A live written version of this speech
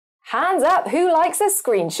Hands up, who likes a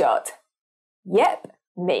screenshot? Yep,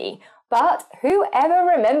 me. But whoever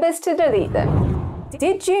remembers to delete them?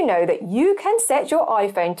 Did you know that you can set your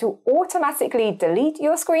iPhone to automatically delete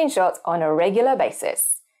your screenshots on a regular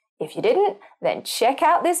basis? If you didn't, then check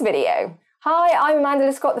out this video. Hi, I'm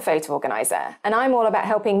Littlecott, the photo organizer, and I'm all about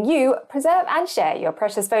helping you preserve and share your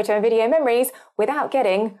precious photo and video memories without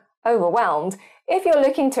getting overwhelmed. If you're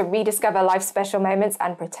looking to rediscover life's special moments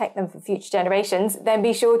and protect them for future generations, then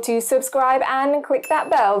be sure to subscribe and click that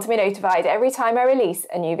bell to be notified every time I release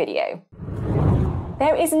a new video.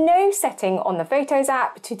 There is no setting on the Photos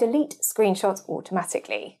app to delete screenshots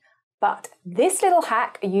automatically, but this little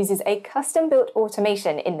hack uses a custom-built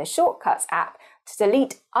automation in the Shortcuts app to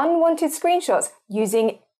delete unwanted screenshots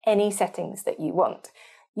using any settings that you want.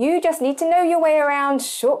 You just need to know your way around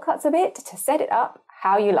Shortcuts a bit to set it up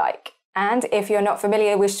how you like. And if you're not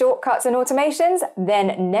familiar with shortcuts and automations,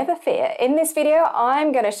 then never fear. In this video,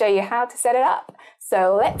 I'm going to show you how to set it up.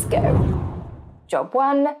 So let's go. Job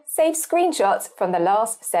 1, save screenshots from the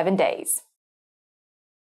last 7 days.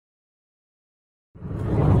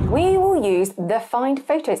 We will use the Find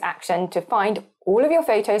Photos action to find all of your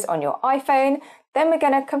photos on your iPhone. Then we're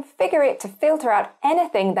going to configure it to filter out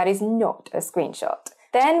anything that is not a screenshot.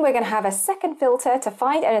 Then we're going to have a second filter to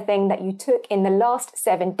find anything that you took in the last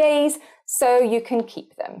 7 days so you can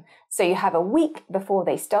keep them. So you have a week before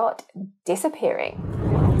they start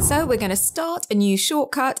disappearing. So we're going to start a new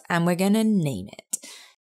shortcut and we're going to name it.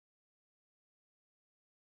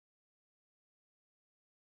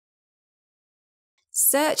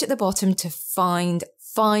 Search at the bottom to find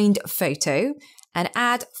Photo and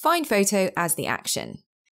add Find Photo as the action.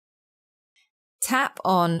 Tap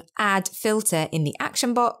on Add Filter in the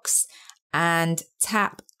action box and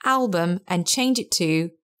tap Album and change it to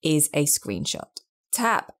Is a Screenshot.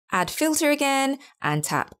 Tap Add Filter again and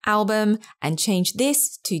tap Album and change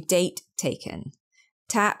this to Date Taken.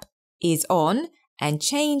 Tap Is On and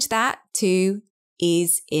change that to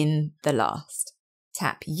Is in the Last.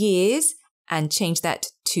 Tap Years and change that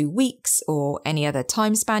to weeks or any other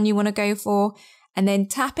time span you want to go for. And then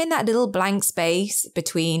tap in that little blank space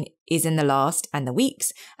between is in the last and the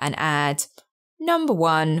weeks and add number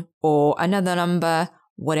 1 or another number,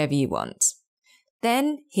 whatever you want.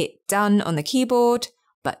 Then hit done on the keyboard,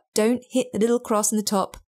 but don't hit the little cross on the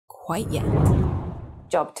top quite yet.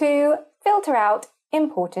 Job 2, filter out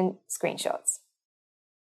important screenshots.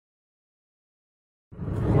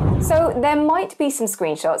 So there might be some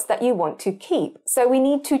screenshots that you want to keep, so we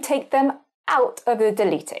need to take them out of the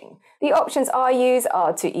deleting. The options I use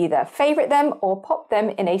are to either favorite them or pop them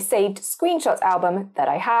in a saved screenshots album that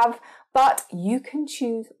I have, but you can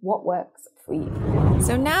choose what works for you.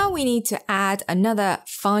 So now we need to add another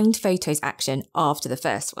Find Photos action after the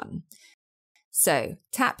first one. So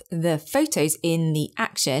tap the photos in the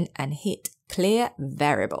action and hit Clear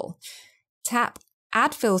Variable. Tap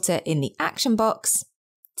Add Filter in the action box.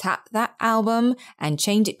 Tap that album and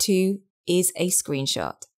change it to Is a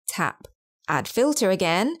Screenshot. Tap Add Filter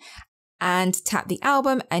again and tap the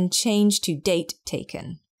album and change to Date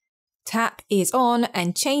Taken. Tap Is On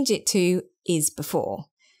and change it to Is Before.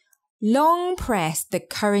 Long press the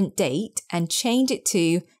current date and change it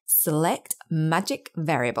to Select Magic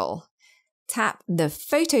Variable. Tap the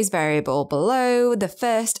Photos variable below the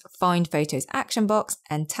first Find Photos action box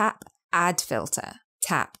and tap Add Filter.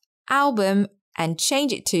 Tap Album and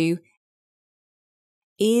change it to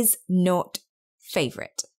Is Not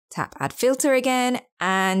Favorite. Tap Add Filter again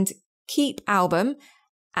and keep Album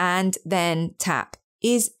and then tap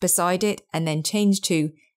Is beside it and then change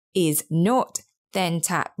to Is Not. Then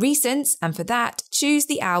tap Recents and for that choose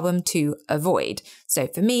the album to avoid. So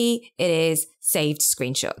for me it is Saved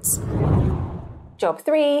Screenshots. Job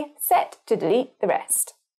 3, set to delete the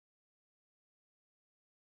rest.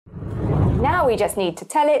 Now we just need to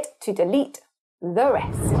tell it to delete the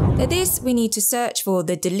rest. For this, we need to search for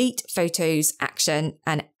the Delete Photos action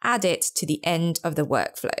and add it to the end of the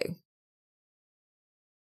workflow.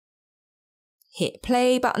 Hit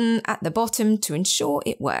play button at the bottom to ensure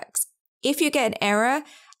it works. If you get an error,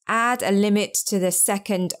 add a limit to the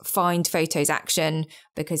second Find Photos action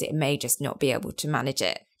because it may just not be able to manage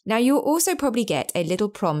it. Now you'll also probably get a little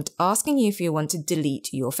prompt asking you if you want to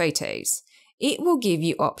delete your photos. It will give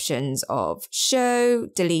you options of show,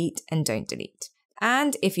 delete, and don't delete.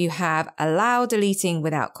 And if you have allow deleting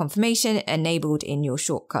without confirmation enabled in your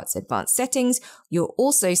Shortcuts advanced settings, you'll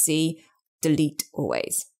also see delete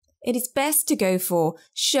always. It is best to go for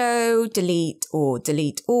show, delete, or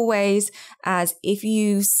delete always, as if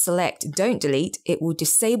you select don't delete, it will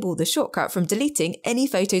disable the shortcut from deleting any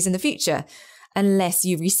photos in the future, unless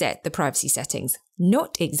you reset the privacy settings.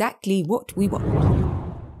 Not exactly what we want.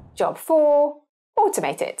 Job 4,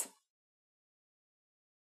 automate it.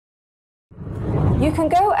 You can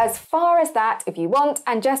go as far as that if you want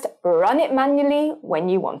and just run it manually when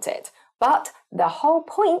you want it. But the whole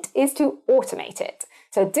point is to automate it.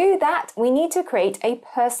 To do that, we need to create a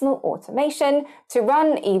personal automation to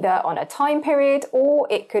run either on a time period or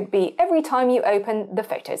it could be every time you open the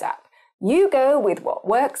Photos app. You go with what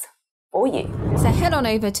works for you. So head on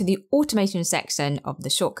over to the automation section of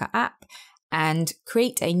the Shortcut app and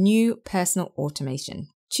create a new personal automation.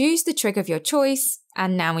 Choose the trigger of your choice,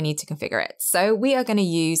 and now we need to configure it. So we are going to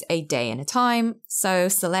use a day and a time. So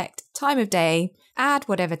select time of day, add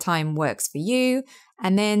whatever time works for you,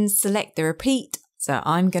 and then select the repeat. So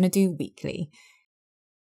I'm going to do weekly.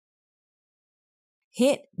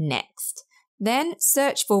 Hit next. Then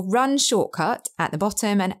search for Run Shortcut at the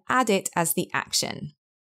bottom and add it as the action.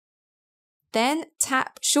 Then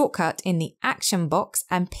tap Shortcut in the action box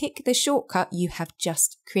and pick the shortcut you have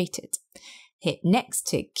just created. Hit next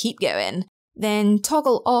to keep going. Then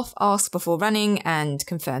toggle off Ask Before Running and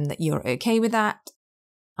confirm that you're okay with that.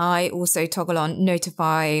 I also toggle on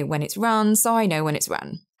Notify when it's run so I know when it's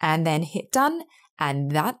run. And then hit Done,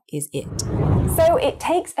 and that is it. So it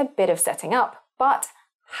takes a bit of setting up, but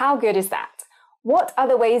how good is that? What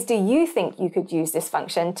other ways do you think you could use this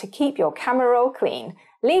function to keep your camera roll clean?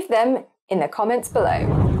 Leave them in the comments below.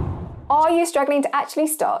 Are you struggling to actually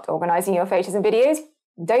start organising your photos and videos?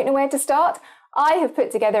 Don't know where to start? I have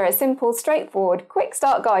put together a simple, straightforward, quick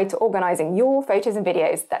start guide to organising your photos and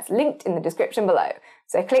videos that's linked in the description below.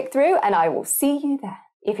 So click through and I will see you there.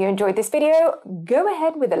 If you enjoyed this video, go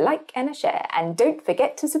ahead with a like and a share, and don't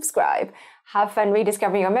forget to subscribe. Have fun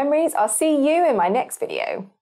rediscovering your memories. I'll see you in my next video.